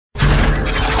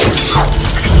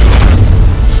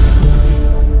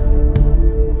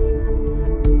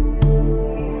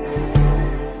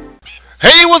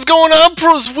going on,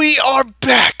 pros? We are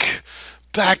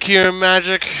back here in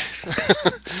Magic.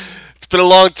 It's been a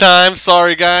long time.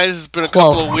 Sorry, guys. It's been a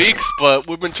couple of weeks, but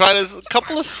we've been trying a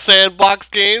couple of sandbox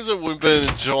games that we've been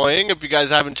enjoying. If you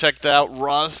guys haven't checked out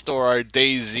Rust or our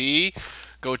DayZ,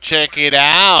 go check it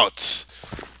out.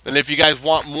 And if you guys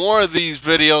want more of these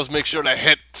videos, make sure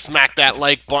to smack that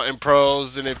like button,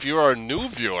 pros. And if you're a new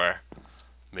viewer,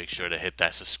 make sure to hit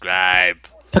that subscribe.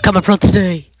 Become a pro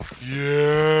today.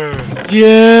 Yeah.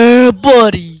 Yeah,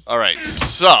 buddy. Alright,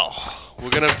 so we're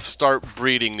gonna start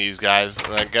breeding these guys.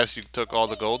 And I guess you took all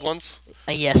the gold ones?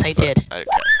 Yes, I did. Okay.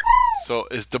 So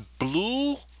is the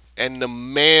blue and the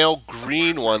male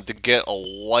green one to get a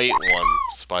white one,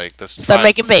 Spike? Start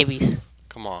making babies.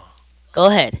 Come on. Go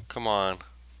ahead. Come on.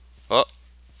 Oh.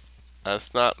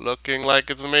 That's not looking like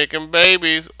it's making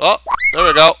babies. Oh, there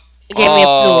we go. You gave me a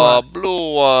blue one.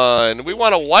 Blue one. We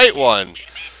want a white one.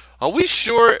 Are we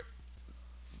sure?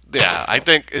 Yeah, I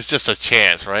think it's just a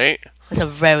chance, right? It's a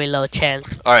very low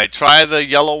chance. Alright, try the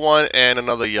yellow one and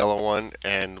another yellow one,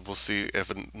 and we'll see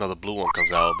if another blue one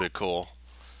comes out. It'll be cool.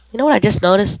 You know what I just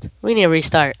noticed? We need to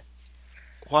restart.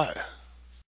 What?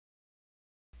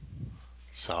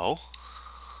 So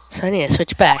I need to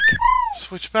switch back.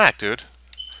 Switch back, dude.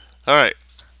 Alright.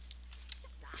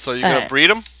 So you're gonna breed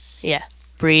them? Yeah.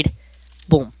 Breed.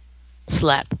 Boom.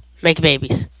 Slap. Make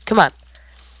babies. Come on.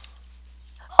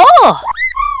 Oh!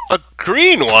 A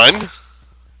green one?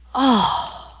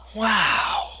 Oh.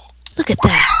 Wow. Look at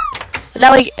that.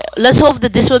 Now let's hope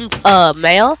that this one's a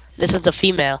male, this one's a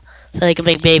female, so they can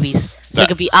make babies. So it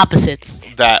could be opposites.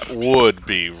 That would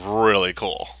be really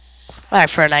cool. Alright,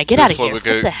 Fernie, get out of here. We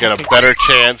could get a better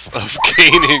chance of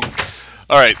gaining.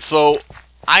 Alright, so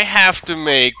I have to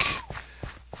make...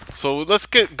 So let's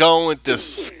get going with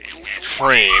this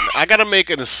train. I gotta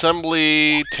make an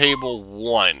assembly table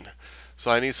 1. So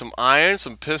I need some iron,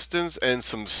 some pistons, and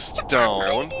some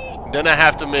stone. Then I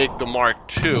have to make the Mark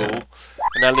II.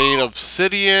 And I need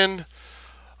obsidian.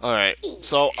 Alright,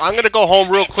 so I'm gonna go home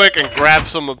real quick and grab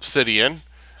some obsidian.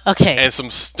 Okay. And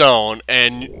some stone.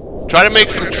 And try to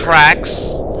make some tracks.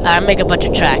 I'll make a bunch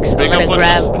of tracks. Make a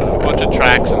bunch of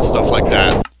tracks and stuff like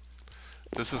that.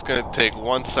 This is gonna take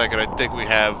 1 second. I think we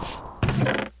have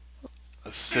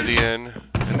obsidian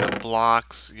and the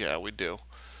blocks. Yeah, we do.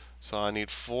 So I need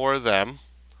 4 of them.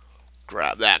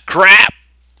 Grab that crap.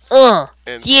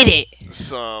 And get it.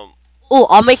 Some. Oh,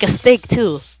 I'll make a steak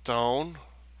too. Stone.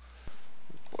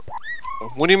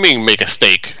 What do you mean make a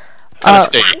steak? What kind of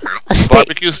steak? A steak.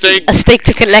 Barbecue steak. A steak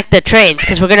to connect the trains,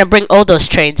 because we're gonna bring all those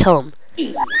trains home,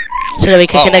 so that we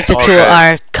can connect it to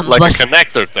our combustion. Like a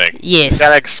connector thing. Yes. You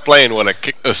gotta explain what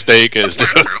a steak is, dude.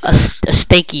 A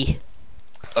steaky.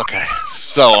 Okay,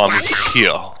 so I'm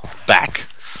here. Back.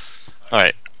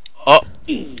 Alright. Oh.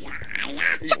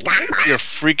 Your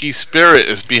freaky spirit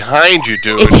is behind you,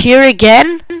 dude. It's here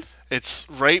again? It's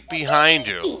right behind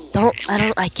you.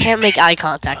 I can't make eye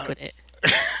contact with it.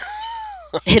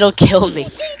 It'll kill me.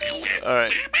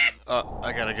 Alright.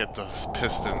 I gotta get those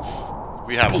pistons.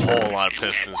 We have a whole lot of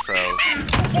pistons, pros.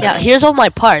 Yeah, here's all my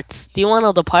parts. Do you want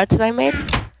all the parts that I made?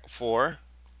 For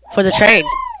the train.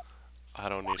 I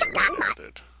don't need it right now,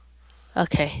 dude.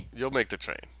 Okay. You'll make the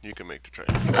train. You can make the train.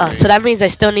 Oh, so that means I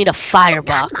still need a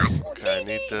firebox. Okay, I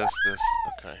need this.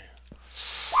 Okay.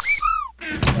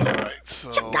 Alright,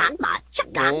 so...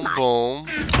 Boom, boom.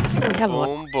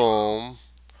 Boom, boom.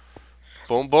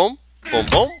 Boom, boom. Boom,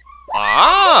 boom.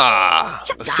 Ah!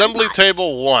 Assembly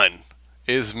table 1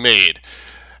 is made.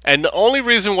 And the only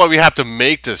reason why we have to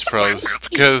make this, pros, is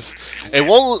because it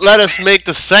won't let us make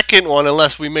the second one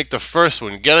unless we make the first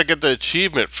one. You gotta get the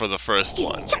achievement for the first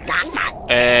one.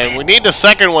 And we need the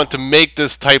second one to make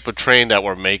this type of train that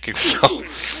we're making, so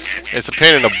it's a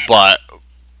pain in the butt.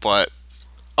 But,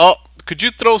 oh, could you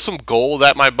throw some gold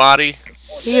at my body?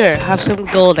 Here, have some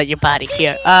gold at your body.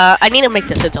 Here. I need to make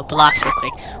this into blocks real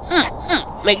quick.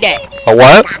 Make that. A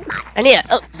what? I need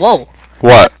a... whoa.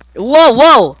 What?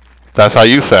 Whoa. That's how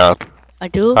you sound. I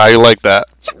do? How you like that?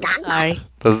 Sorry.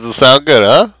 Does it sound good,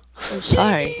 huh? I'm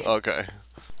sorry. Okay.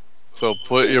 So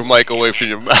put your mic away from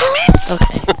your mouth.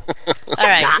 Okay.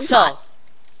 Alright, so.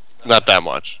 Not that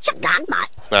much.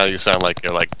 Now you sound like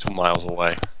you're like 2 miles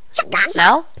away.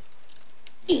 Now?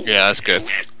 Yeah, that's good.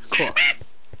 Cool.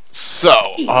 So,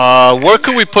 where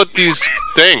can we put these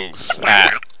things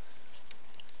at?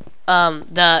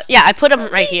 Yeah, I put them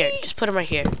right here. Just put them right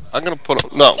here. I'm gonna put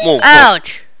them. No, move.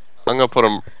 Ouch! I'm gonna put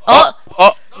them. Oh!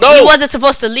 No! He wasn't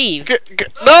supposed to leave.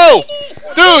 No!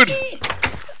 Dude!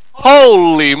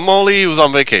 Holy moly, he was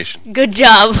on vacation. Good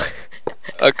job.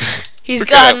 Okay. He's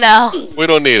gone now. We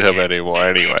don't need him anymore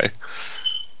anyway.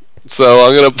 So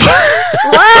I'm gonna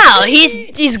wow,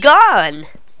 he's gone.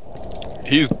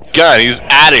 He's gone. He's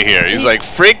out of here. He's like,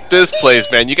 freak this place,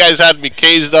 man. You guys had me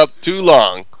caged up too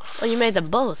long. Oh, you made them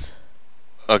both.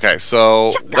 Okay,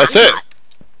 so that's it.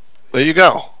 There you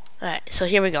go. Alright, so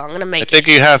here we go. I'm gonna make I think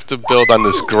you have to build on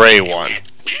this gray one.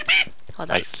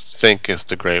 Hold on. I think it's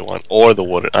the gray one. Or the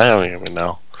wooden. I don't even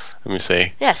know. Let me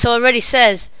see. Yeah, so it already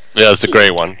says. Yeah, it's the gray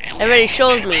one. It already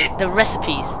shows me the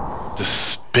recipes. The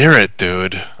spirit,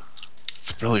 dude.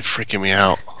 It's really freaking me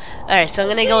out. Alright, so I'm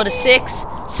gonna go to 6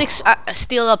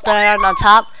 steel up there on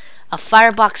top, a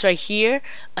firebox right here,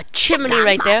 a chimney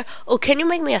right there. Oh, can you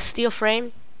make me a steel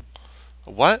frame?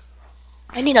 What?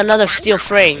 I need another steel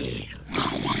frame.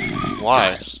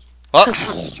 Why?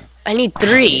 Oh. I need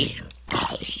 3.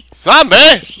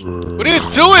 Zombie! What are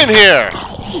you doing here?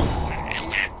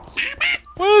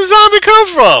 Where did the zombie come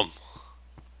from?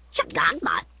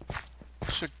 Shagagbot.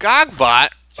 Shagagbot?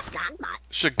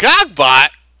 Shagagbot?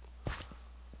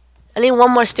 I need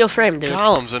 1 more steel frame, dude.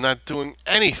 Golems are not doing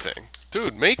anything.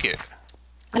 Dude, make it.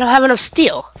 I don't have enough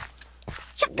steel.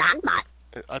 Shagagbot.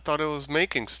 I thought it was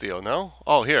making steel, no?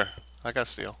 Oh, here. I got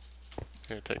steel.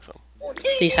 Here, take some.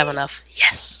 Please have enough.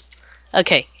 Yes.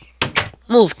 Okay.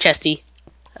 Move, Chesty.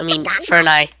 I mean,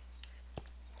 Ferneye.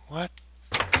 What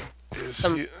is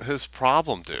his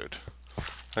problem, dude?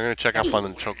 I'm gonna check up on the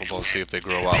chocobo and see if they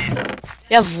grow up.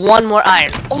 You have 1 more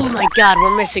iron. Oh my god,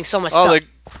 we're missing so much stuff.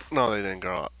 No, they didn't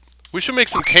grow up. We should make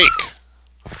some cake.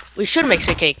 We should make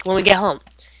some cake when we get home.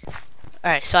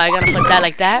 Alright, so I gotta put that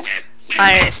like that.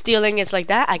 Iron steel ingots like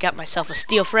that. I got myself a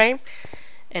steel frame.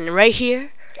 And right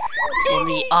here will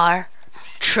be our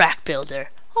track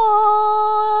builder.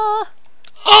 Oh!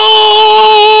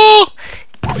 Oh!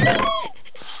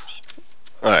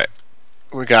 Alright.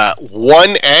 We got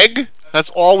 1 egg? That's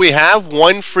all we have?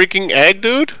 1 freaking egg,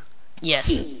 dude? Yes.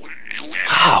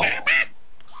 Wow.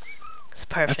 It's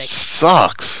perfect. That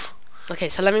sucks. Okay,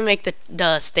 so let me make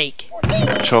the steak.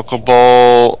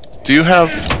 Chocobo. Do you have...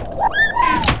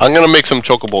 I'm gonna make some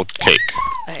chocobo cake.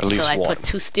 Alright, At least so I 1. put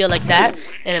 2 steel like that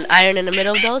and an iron in the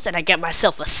middle of those, and I get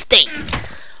myself a steak.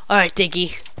 Alright,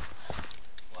 Diggy.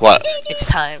 What? It's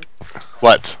time.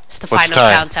 What? It's the What's final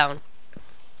time? countdown.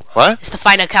 What? It's the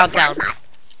final countdown.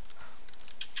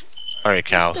 Alright, The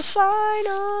cows.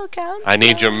 final countdown. I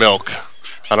need your milk.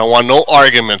 I don't want no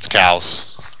arguments,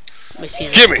 cows. Let me see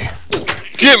this. Gimme!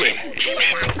 Gimme!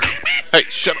 Hey,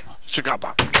 shut up.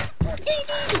 Shagaba.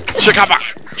 Shagaba.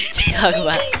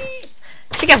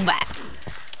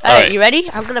 Alright, you ready?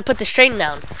 I'm gonna put the train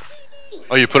down.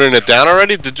 Oh, you putting it down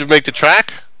already? Did you make the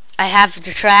track? I have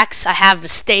the tracks, I have the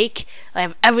steak, I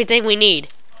have everything we need.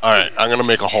 Alright, I'm gonna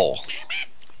make a hole.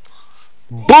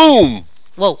 Boom!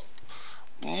 Whoa.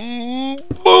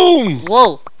 Boom!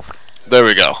 Whoa. There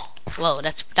we go. Whoa,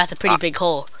 that's a pretty big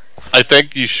hole. I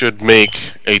think you should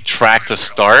make a track to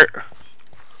start.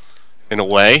 In a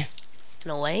way.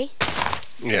 No way?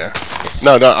 Yeah.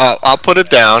 No, I'll put it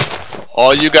down.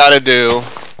 All you gotta do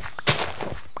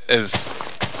is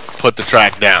put the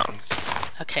track down.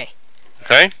 Okay.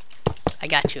 Okay? I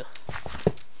got you.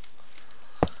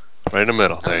 Right in the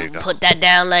middle. There you go. Put that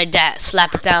down like that.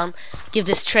 Slap it down. Give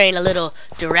this train a little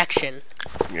direction.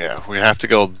 Yeah, we have to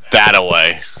go that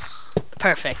away.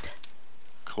 Perfect.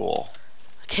 Cool.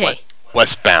 Okay.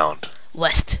 Westbound.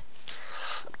 West.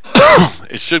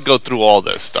 It should go through all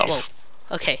this stuff. Whoa.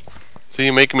 Okay. So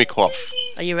you're making me cough.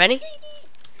 Are you ready?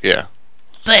 Yeah.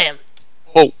 Bam.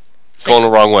 Whoa. Going the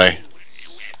wrong way.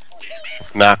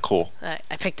 Not cool. Alright,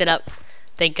 I picked it up.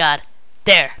 Thank God.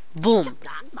 There. Boom.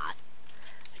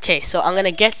 Okay, so I'm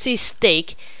gonna get the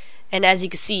steak, and as you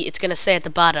can see, it's gonna say at the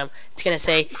bottom, it's gonna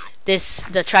say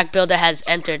the track builder has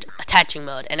entered attaching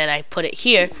mode, and then I put it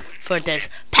here for this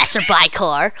passerby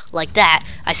car like that.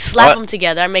 I slap them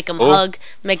together, I make them hug,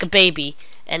 make a baby,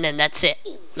 and then that's it.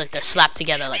 Look, they're slapped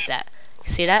together like that.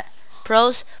 See that?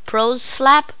 Pros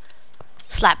slap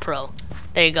pro.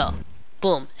 There you go.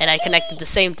 Boom, and I connected the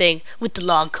same thing with the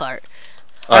log cart.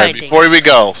 Alright, before we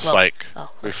go, Spike. Oh.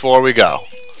 Before we go,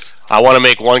 I want to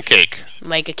make 1 cake.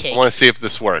 Make a cake. I want to see if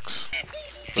this works.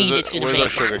 Feed it to the Where's baby. our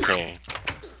sugar cane?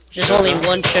 There's only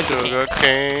 1 sugar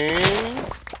cane. cane.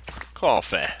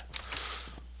 Coffee.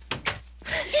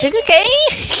 Sugar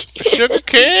cane? Sugar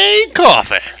cane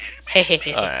coffee. Hey.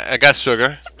 Alright, I got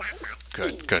sugar.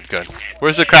 Good.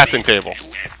 Where's the crafting table?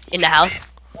 In the house.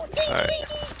 Alright.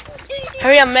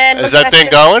 Hurry up, man. Is that thing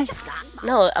going?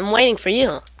 No, I'm waiting for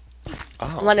you.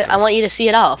 Oh. I want you to see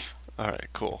it off. Alright,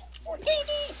 cool.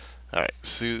 Alright,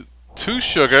 so 2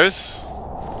 sugars.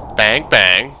 Bang,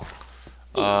 bang.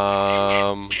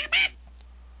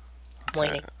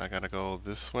 Waiting. I gotta go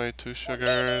this way, 2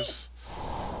 sugars.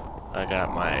 I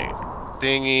got my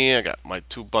thingy. I got my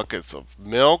 2 buckets of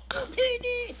milk.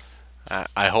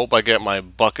 I hope I get my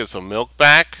buckets of milk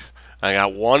back. I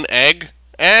got 1 egg,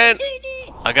 and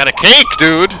I got a cake,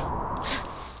 dude.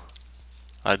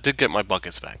 I did get my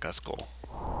buckets back. That's cool.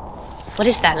 What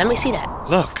is that? Let me see that.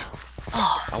 Look.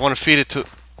 Oh. I want to feed it to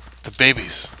the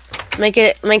babies. Make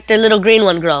the little green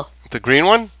one grow. The green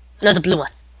one? No, the blue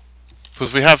one.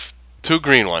 Because we have 2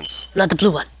 green ones. Not the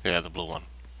blue one. Yeah, the blue one.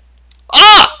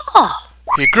 Ah! Oh.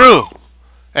 He grew.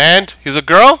 And he's a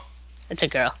girl? It's a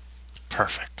girl.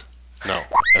 Perfect. No,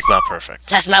 that's not perfect.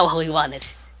 That's not what we wanted.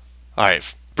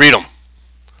 Alright, breed him.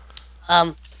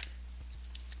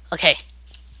 Okay.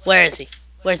 Where is he?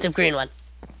 Where's the green one?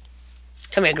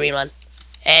 Come here, green one.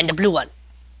 And the blue one.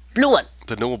 Blue one.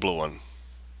 The new blue one.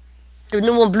 The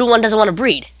new one, blue one doesn't want to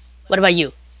breed. What about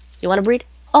you? You want to breed?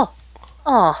 Oh.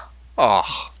 Oh.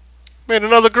 Oh. Made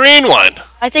another green one.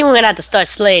 I think we're going to have to start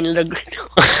slaying little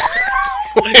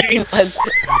green ones.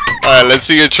 Alright, let's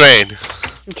see your train.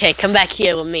 Okay, come back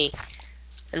here with me.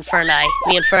 And Fernai.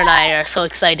 Me and Fernai are so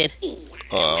excited.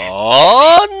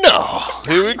 Oh,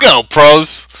 no. Here we go,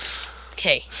 pros.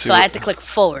 Okay, so I have to click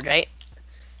forward, right?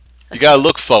 You gotta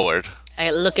look forward.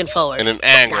 Looking forward. In an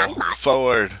angle.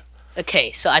 Forward.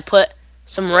 Okay, so I put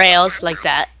some rails like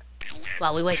that.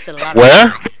 Wow, we wasted a lot of Where?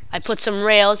 time. I put some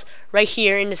rails right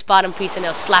here in this bottom piece, and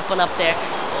they'll slap one up there.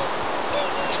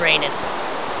 Oh, it's raining.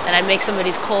 And I make some of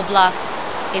these coal blocks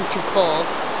into coal,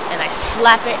 and I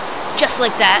slap it just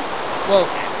like that. Whoa.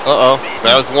 Uh-oh,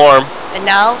 that was warm. And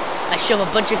now I shove a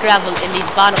bunch of gravel in these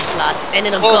bottom slots, and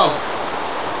it'll Whoa. go.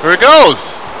 Here it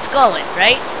goes. It's going,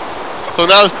 right? So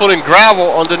now it's putting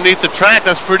gravel underneath the track.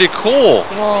 That's pretty cool.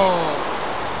 Whoa.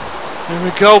 Here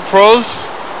we go, pros.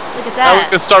 Look at Now we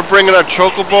that. can start bringing our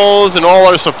chocobos and all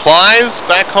our supplies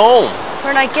back home.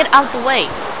 Fernai, get out the way.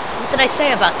 What did I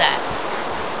say about that?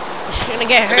 You're gonna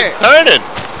get hurt. It's turning.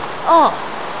 Oh.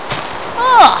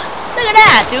 Oh. Look at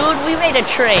that, dude. We made a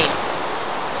train.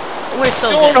 We're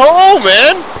so Going good. home,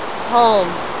 man. Home.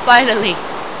 Finally.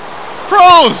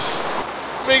 Pros.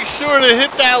 Make sure to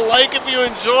hit that like if you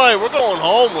enjoy. We're going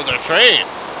home with our train.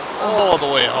 All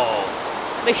the way home.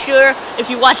 Make sure, if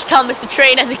you watch Thomas the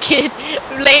Train as a kid,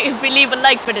 if you leave a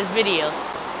like for this video.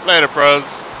 Later,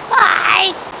 pros.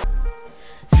 Bye!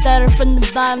 Started from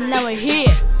the bottom, now we're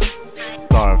here.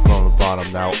 Starting from the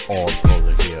bottom, now all the pros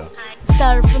are here.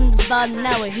 Started from the bottom,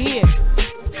 now we're here.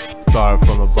 Starting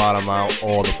from the bottom out,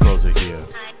 all the pros are here.